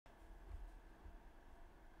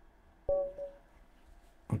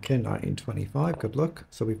Okay, 1925, good luck.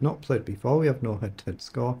 So we've not played before, we have no head-to-head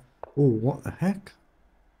score. Oh, what the heck?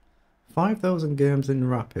 5,000 games in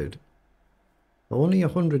Rapid. Only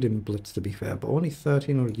 100 in Blitz to be fair, but only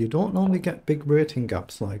 1,300. You don't normally get big rating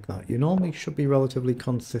gaps like that. You normally should be relatively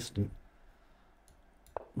consistent.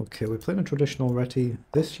 Okay, we're playing a traditional reti.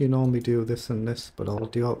 This you normally do this and this, but I'll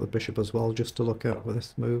do out the bishop as well just to look at with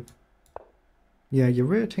this move. Yeah, your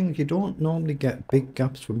ratings, you don't normally get big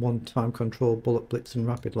gaps from one time control, bullet, blitz and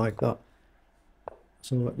rapid like that.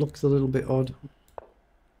 So it looks a little bit odd.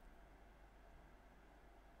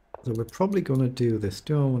 So we're probably going to do this.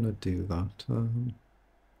 Do I want to do that?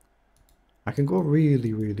 I can go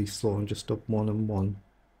really, really slow and just up 1 and 1.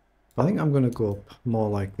 I think I'm going to go up more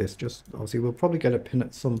like this. Just obviously we'll probably get a pin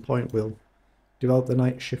at some point. We'll do out the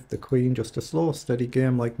knight, shift the queen. Just a slow, steady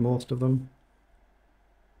game like most of them.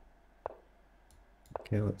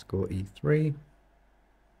 Okay, let's go e3.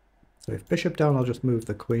 So if bishop down, I'll just move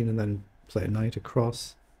the queen and then play knight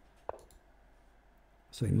across.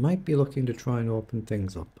 So he might be looking to try and open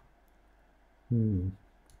things up.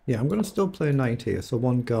 Yeah, I'm going to still play knight here, so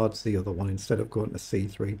one guards the other one instead of going to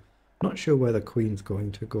c3. Not sure where the queen's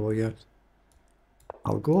going to go yet.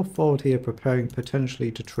 I'll go forward here, preparing potentially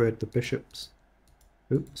to trade the bishops.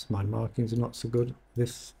 Oops, my markings are not so good.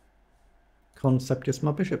 This concept is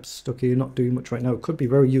my bishop's stuck here, not doing much right now. It could be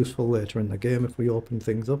very useful later in the game if we open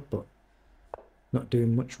things up, but not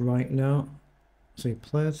doing much right now. So he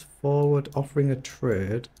plays forward, offering a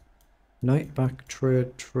trade. Knight back,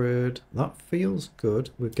 trade. That feels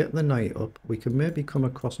good. We'll get the knight up. We can maybe come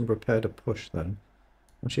across and prepare to push then.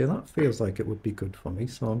 Actually, that feels like it would be good for me,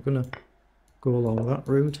 so I'm going to go along that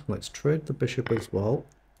route. Let's trade the bishop as well.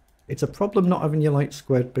 It's a problem not having your light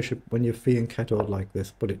squared bishop when you're fee and ketoed like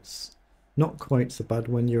this, but it's not quite so bad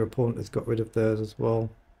when your opponent has got rid of theirs as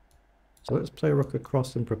well. So let's play rook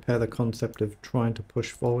across and prepare the concept of trying to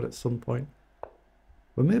push forward at some point.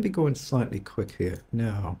 We're maybe going slightly quick here.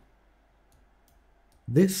 Now,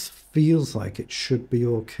 this feels like it should be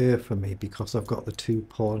okay for me because I've got the 2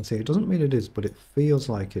 pawns here. It doesn't mean it is, but it feels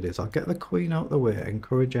like it is. I'll get the queen out of the way,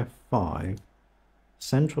 encourage f5,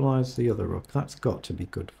 centralize the other rook. That's got to be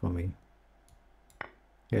good for me.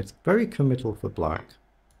 Yeah, it's very committal for black.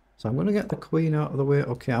 So I'm going to get the queen out of the way.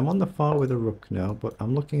 Okay, I'm on the far with a rook now, but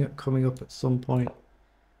I'm looking at coming up at some point,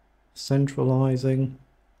 centralizing.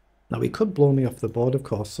 Now he could blow me off the board, of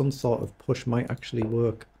course. Some sort of push might actually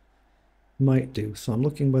work. Might do. So I'm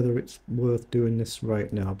looking whether it's worth doing this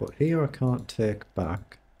right now. But here I can't take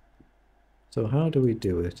back. So how do we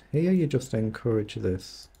do it? Here you just encourage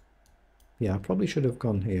this. Yeah, I probably should have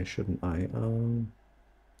gone here, shouldn't I?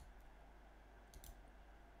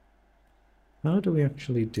 How do we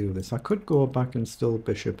actually do this? I could go back and still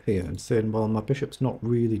bishop here and saying, well, my bishop's not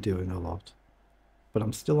really doing a lot. But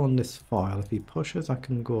I'm still on this file. If he pushes, I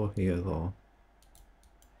can go here though.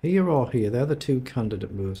 Here or here, they're the 2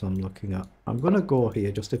 candidate moves I'm looking at. I'm going to go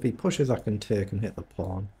here, just if he pushes I can take and hit the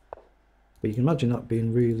pawn. But you can imagine that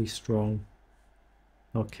being really strong.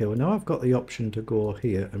 Okay, well now I've got the option to go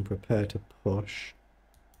here and prepare to push.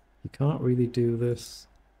 You can't really do this.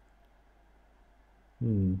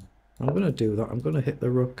 I'm going to do that. I'm going to hit the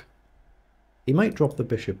rook. He might drop the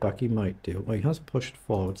bishop back, he might do. Well, he has pushed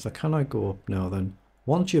forward, so can I go up now then?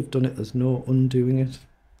 Once you've done it, there's no undoing it.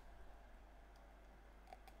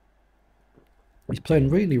 He's playing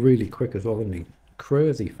really, really quick as well, isn't he?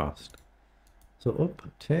 Crazy fast. So up,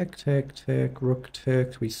 take, rook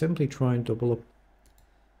takes. We simply try and double up.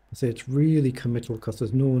 I say it's really committal because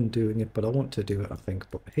there's no one doing it, but I want to do it, I think.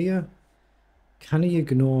 But here, can he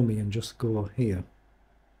ignore me and just go here?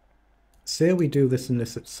 Say we do this and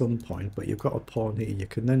this at some point, but you've got a pawn here. You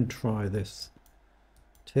can then try this.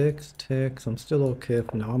 Takes. I'm still okay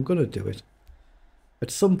for now. I'm going to do it. At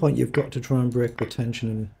some point, you've got to try and break the tension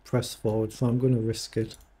and press forward, so I'm going to risk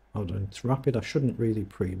it. Hold on, it's rapid. I shouldn't really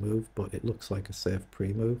pre-move, but it looks like a safe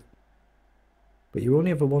pre-move. But you only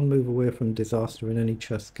have a 1 move away from disaster in any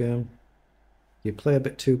chess game. You play a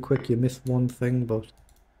bit too quick, you miss one thing, but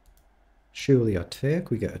surely I take.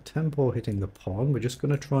 We get a tempo hitting the pawn. We're just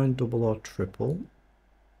going to try and double or triple.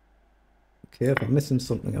 Okay, if I'm missing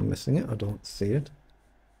something, I'm missing it. I don't see it.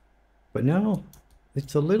 But now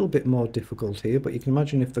it's a little bit more difficult here, but you can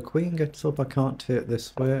imagine if the queen gets up, I can't take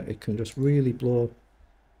this way. It can just really blow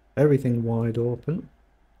everything wide open.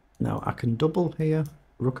 Now I can double here.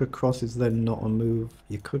 Rook across is then not a move.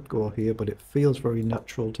 You could go here, but it feels very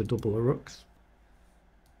natural to double the rooks.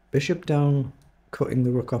 Bishop down, cutting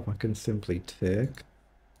the rook off, I can simply take.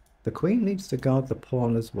 The queen needs to guard the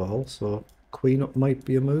pawn as well, so queen up might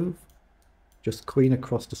be a move. Just queen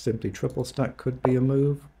across to simply triple stack could be a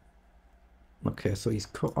move. Okay, so he's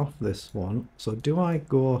cut off this one. So do I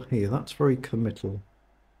go here? That's very committal.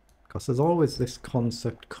 Because there's always this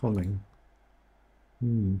concept coming.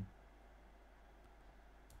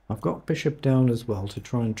 I've got bishop down as well to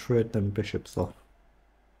try and trade them bishops off.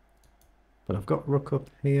 But I've got rook up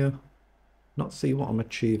here. Not see what I'm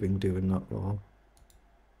achieving doing that though.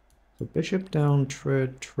 So bishop down,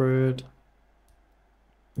 trade.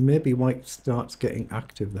 Maybe white starts getting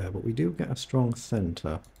active there, but we do get a strong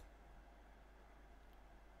centre.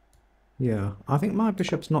 Yeah, I think my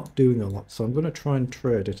bishop's not doing a lot, so I'm going to try and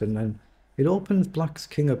trade it, and then it opens black's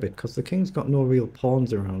king a bit, because the king's got no real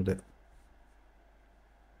pawns around it.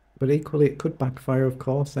 But equally, it could backfire, of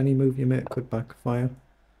course. Any move you make could backfire.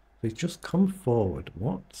 So he's just come forward.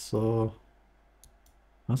 What? So,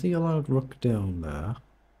 has he allowed rook down there?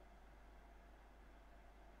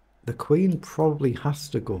 The queen probably has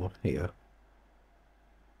to go here.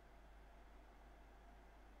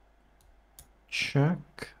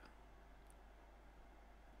 Check.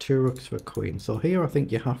 Two rooks for queen. So here I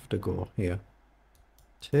think you have to go here.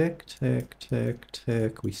 Take.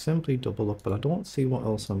 We simply double up, but I don't see what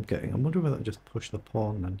else I'm getting. I wonder whether I just push the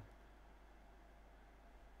pawn then.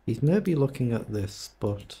 He's maybe looking at this,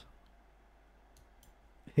 but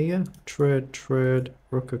here, trade,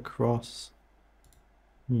 rook across.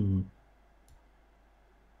 I'm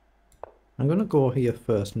going to go here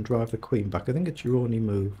first and drive the queen back. I think it's your only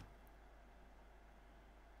move.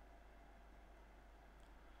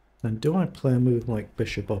 Then do I play a move like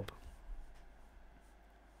bishop up?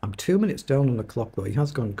 I'm 2 minutes down on the clock though. He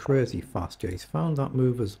has gone crazy fast. Yeah, he's found that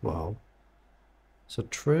move as well. So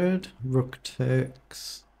trade, rook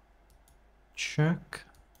takes, check,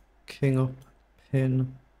 king up,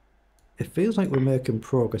 pin. It feels like we're making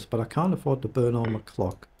progress, but I can't afford to burn all my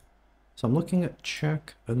clock. So I'm looking at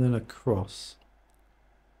check and then across.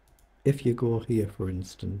 If you go here, for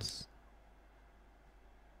instance.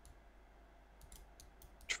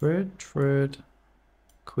 Trade,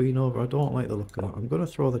 queen over. I don't like the look of that. I'm going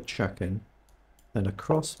to throw the check in. Then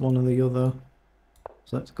across one or the other.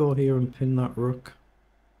 So let's go here and pin that rook.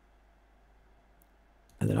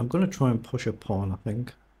 And then I'm going to try and push a pawn, I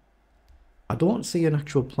think. I don't see an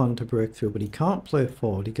actual plan to break through, but he can't play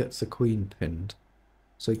forward. He gets the queen pinned.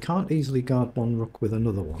 So he can't easily guard one rook with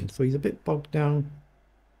another one. So he's a bit bogged down.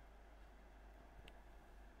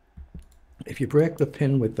 If you break the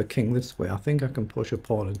pin with the king this way, I think I can push a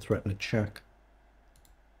pawn and threaten a check.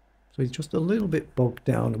 So he's just a little bit bogged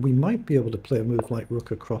down. We might be able to play a move like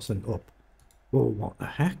rook across and up. Whoa, what the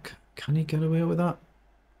heck? Can he get away with that?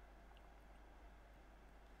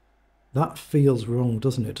 That feels wrong,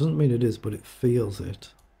 doesn't it? Doesn't mean it is, but it feels it.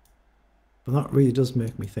 But that really does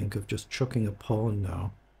make me think of just chucking a pawn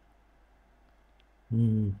now.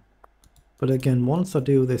 But again, once I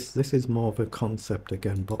do this, this is more of a concept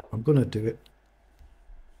again, but I'm going to do it.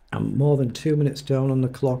 I'm more than 2 minutes down on the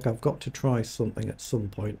clock. I've got to try something at some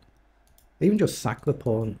point. Even just sack the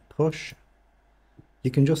pawn, push.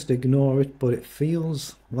 You can just ignore it, but it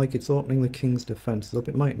feels like it's opening the king's defences up.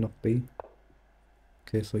 It might not be.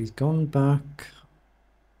 Okay, so he's gone back.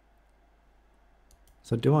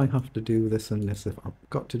 So do I have to do this and this? If I've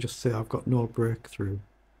got to just say I've got no breakthrough.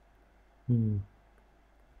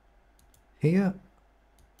 Here,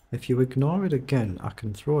 if you ignore it again, I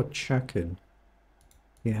can throw a check in.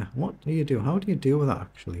 Yeah, what do you do? How do you deal with that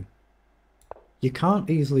actually? You can't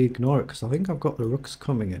easily ignore it because I think I've got the rooks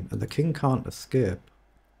coming in and the king can't escape.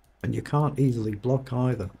 And you can't easily block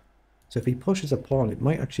either. So if he pushes a pawn, it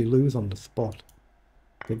might actually lose on the spot.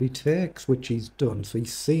 If he takes, which he's done, so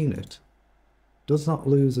he's seen it, does not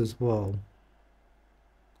lose as well.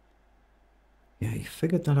 Yeah, he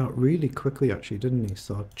figured that out really quickly actually, didn't he?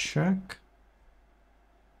 So check.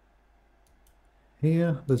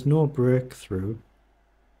 Here, there's no breakthrough.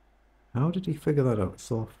 How did he figure that out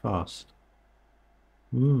so fast?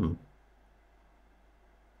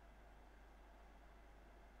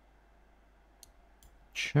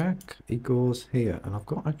 Check, he goes here, and I've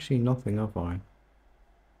got actually nothing, have I?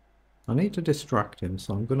 I need to distract him,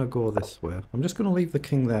 so I'm going to go this way. I'm just going to leave the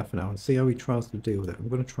king there for now and see how he tries to deal with it. I'm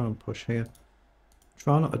going to try and push here.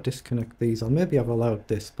 Try not to disconnect these. Or maybe I've allowed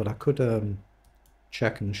this, but I could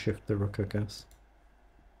check and shift the rook, I guess.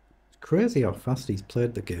 It's crazy how fast he's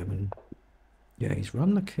played the game. And yeah, he's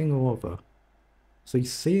run the king over. So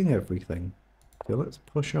he's seeing everything. Okay, let's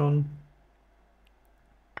push on.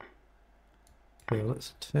 Okay,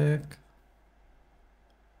 let's take.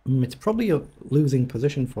 It's probably a losing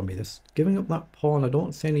position for me. This giving up that pawn, I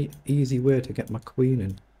don't see any easy way to get my queen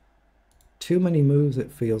in. Too many moves,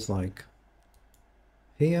 it feels like.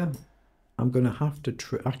 Here, I'm going to have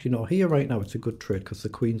to actually no, here right now it's a good trade because the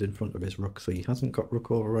queen's in front of his rook, so he hasn't got rook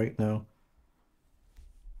over right now.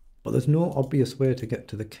 But there's no obvious way to get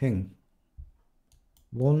to the king.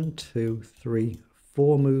 1, 2, 3,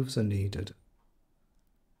 4 moves are needed.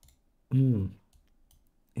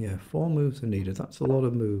 Yeah, 4 moves are needed. That's a lot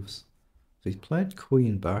of moves. So he's played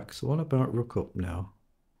queen back. So what about rook up now?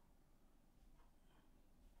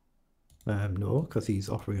 No, because he's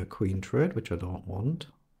offering a queen trade, which I don't want.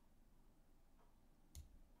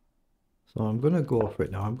 So I'm going to go for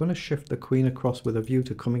it now. I'm going to shift the queen across with a view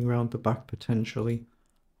to coming round the back potentially.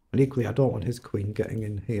 And equally, I don't want his queen getting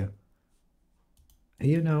in here.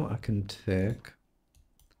 Here now I can take.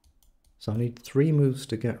 So I need 3 moves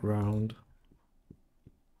to get round.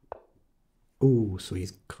 Ooh, so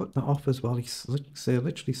he's cut that off as well. He's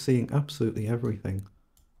literally seeing absolutely everything.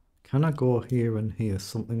 Can I go here and here?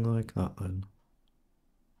 Something like that then?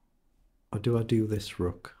 Or do I do this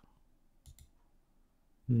rook?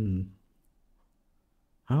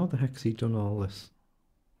 How the heck's he done all this?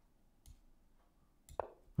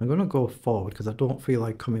 I'm going to go forward because I don't feel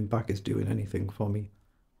like coming back is doing anything for me.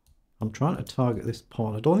 I'm trying to target this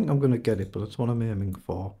pawn. I don't think I'm going to get it, but that's what I'm aiming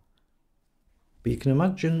for. But you can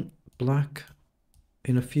imagine black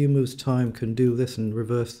in a few moves time can do this and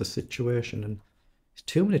reverse the situation, and it's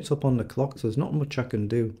 2 minutes up on the clock, so there's not much I can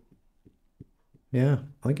do. Yeah,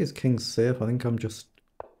 I think his king's safe. I think I'm just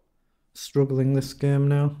struggling this game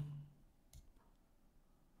now.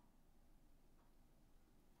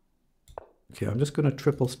 Okay, I'm just going to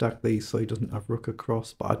triple stack these so he doesn't have rook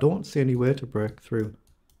across, but I don't see any way to break through.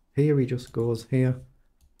 Here he just goes here.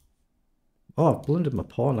 Oh, I've blundered my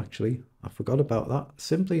pawn actually. I forgot about that.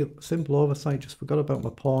 Simple oversight, just forgot about my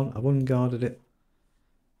pawn. I've unguarded it.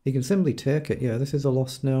 He can simply take it. Yeah, this is a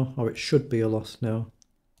loss now, or it should be a loss now.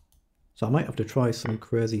 So I might have to try some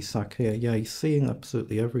crazy sack here. Yeah, he's seeing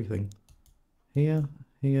absolutely everything. Here,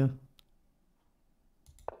 here.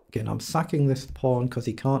 Again, I'm sacking this pawn because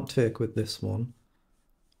he can't take with this one.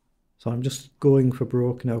 So I'm just going for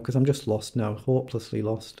broke now because I'm just lost now, hopelessly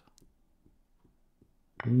lost.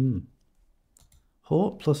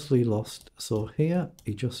 Hopelessly lost. So here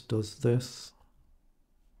he just does this.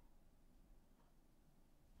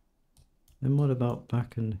 And what about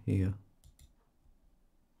back in here?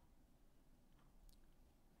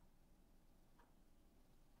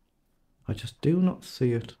 I just do not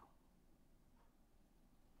see it.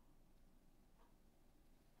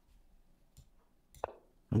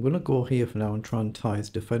 I'm going to go here for now and try and tie his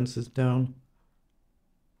defenses down.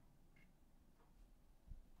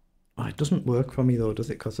 Oh, it doesn't work for me though, does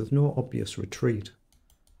it? Because there's no obvious retreat.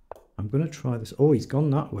 I'm going to try this. Oh, he's gone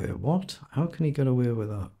that way. What? How can he get away with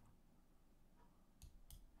that?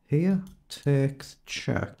 Here, takes,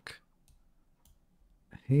 check.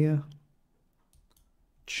 Here,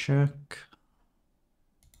 check.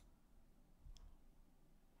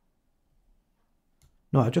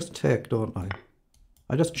 No, I just take, don't I?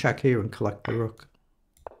 I just check here and collect the rook.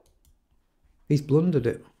 He's blundered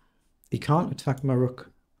it. He can't attack my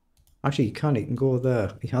rook. Actually, he can go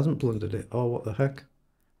there. He hasn't blundered it. Oh, what the heck?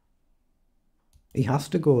 He has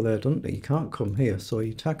to go there, doesn't he? He can't come here, so he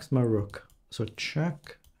attacks my rook. So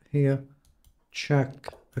check here, check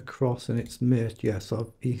across, and it's mate. Yeah,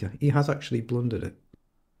 so he has actually blundered it.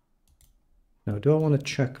 Now, do I want to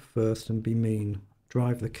check first and be mean?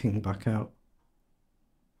 Drive the king back out.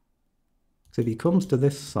 So if he comes to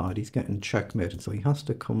this side, he's getting checkmated, so he has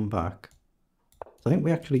to come back. So I think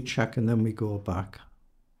we actually check and then we go back.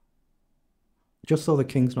 Just so the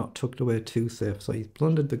king's not tucked away too safe. So he's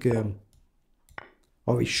blundered the game.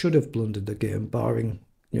 Or he should have blundered the game, barring,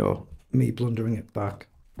 you know, me blundering it back.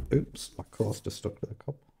 Oops, my coaster stuck to the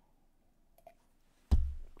cup.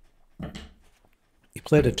 He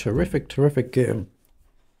played a terrific, terrific game.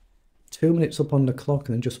 2 minutes up on the clock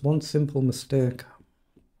and then just one simple mistake.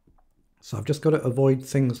 So I've just got to avoid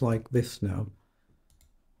things like this now.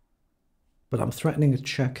 But I'm threatening a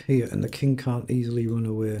check here and the king can't easily run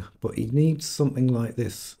away. But he needs something like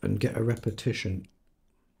this and get a repetition.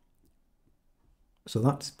 So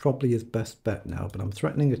that's probably his best bet now. But I'm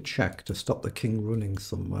threatening a check to stop the king running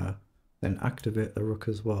somewhere. Then activate the rook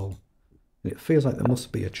as well. And it feels like there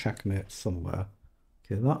must be a checkmate somewhere.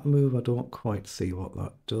 Okay, that move I don't quite see what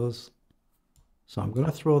that does. So I'm going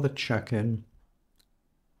to throw the check in.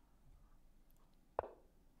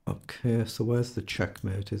 Okay, so where's the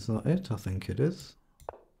checkmate? Is that it? I think it is.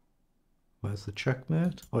 Where's the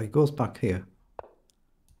checkmate? Oh, he goes back here.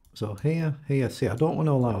 So here, here. See, I don't want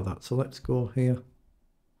to allow that. So let's go here.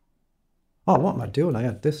 Oh, what am I doing? I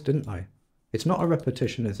had this, didn't I? It's not a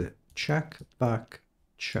repetition, is it? Check, back,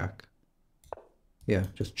 check. Yeah,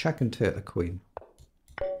 just check and take the queen.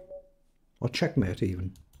 Or checkmate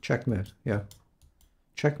even. Checkmate, yeah.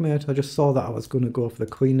 checkmate. I just saw that I was going to go for the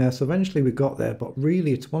queen there, so eventually we got there, but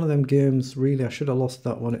really it's one of them games, really I should have lost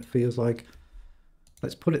that one, it feels like.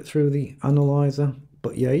 Let's put it through the analyzer.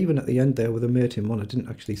 But yeah, even at the end there with a mate in one, I didn't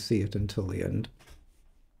actually see it until the end.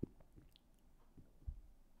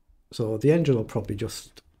 So the engine will probably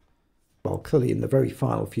just, well, clearly in the very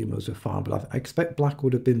final few moves were fine, but I expect black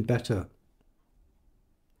would have been better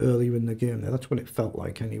earlier in the game there. That's what it felt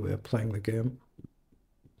like anyway, playing the game.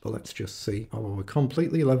 But let's just see. Oh, we're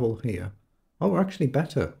completely level here. Oh, we're actually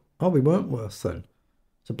better. Oh, we weren't worse then.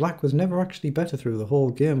 So black was never actually better through the whole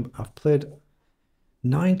game. I've played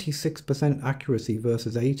 96% accuracy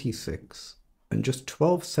versus 86. And just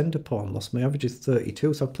 12 centre pawn lost. My average is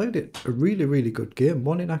 32. So I played it a really, really good game.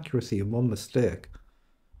 1 inaccuracy and 1 mistake.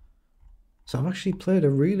 So I've actually played a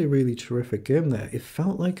really, really terrific game there. It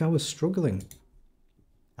felt like I was struggling.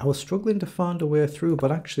 I was struggling to find a way through,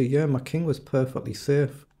 but actually, yeah, my king was perfectly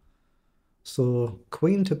safe. So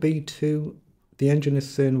queen to b2, the engine is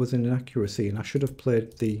saying was an inaccuracy, and I should have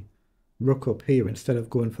played the rook up here instead of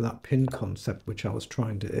going for that pin concept, which I was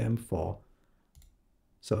trying to aim for.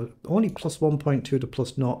 So only plus 1.2 to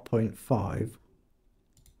plus 0.5.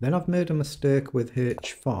 Then I've made a mistake with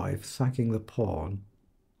h5, sacking the pawn,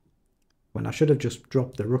 when I should have just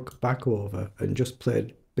dropped the rook back over and just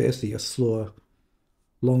played basically a slower,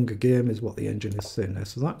 longer game is what the engine is saying there.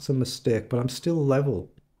 So that's a mistake, but I'm still level.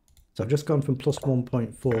 So I've just gone from plus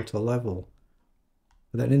 1.4 to level.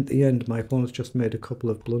 And then in the end, my opponent's just made a couple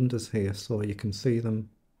of blunders here, so you can see them.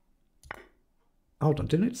 Hold on,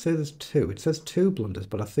 didn't it say there's 2? It says 2 blunders,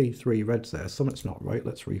 but I see 3 reds there. Something's not right.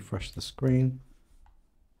 Let's refresh the screen.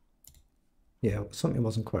 Yeah, something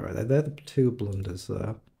wasn't quite right there. They're the 2 blunders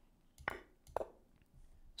there.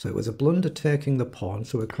 So it was a blunder taking the pawn,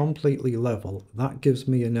 so we're completely level. That gives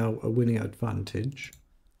me now a winning advantage.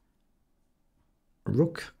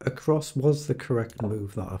 Rook across was the correct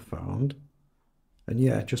move that I found. And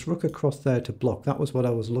yeah, just rook across there to block. That was what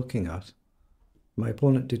I was looking at. My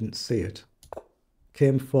opponent didn't see it.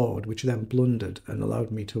 Came forward, which then blundered and allowed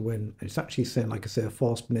me to win. It's actually saying, like I say, a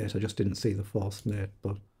forced mate. I just didn't see the forced mate.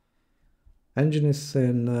 But engine is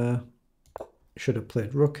saying should have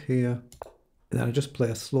played rook here. And then I just play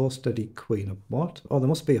a slow, steady queen. What? Oh, there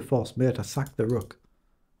must be a forced mate. I sacked the rook.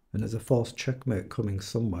 And there's a forced checkmate coming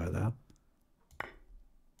somewhere there.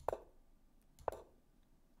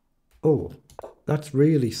 Oh, that's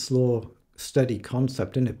really slow, steady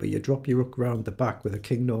concept, isn't it? But you drop your rook round the back with a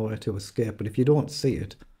king nowhere to escape. But if you don't see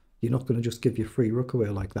it, you're not going to just give your free rook away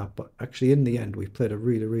like that. But actually, in the end, we played a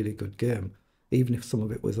really, really good game, even if some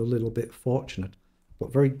of it was a little bit fortunate.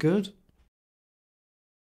 But very good.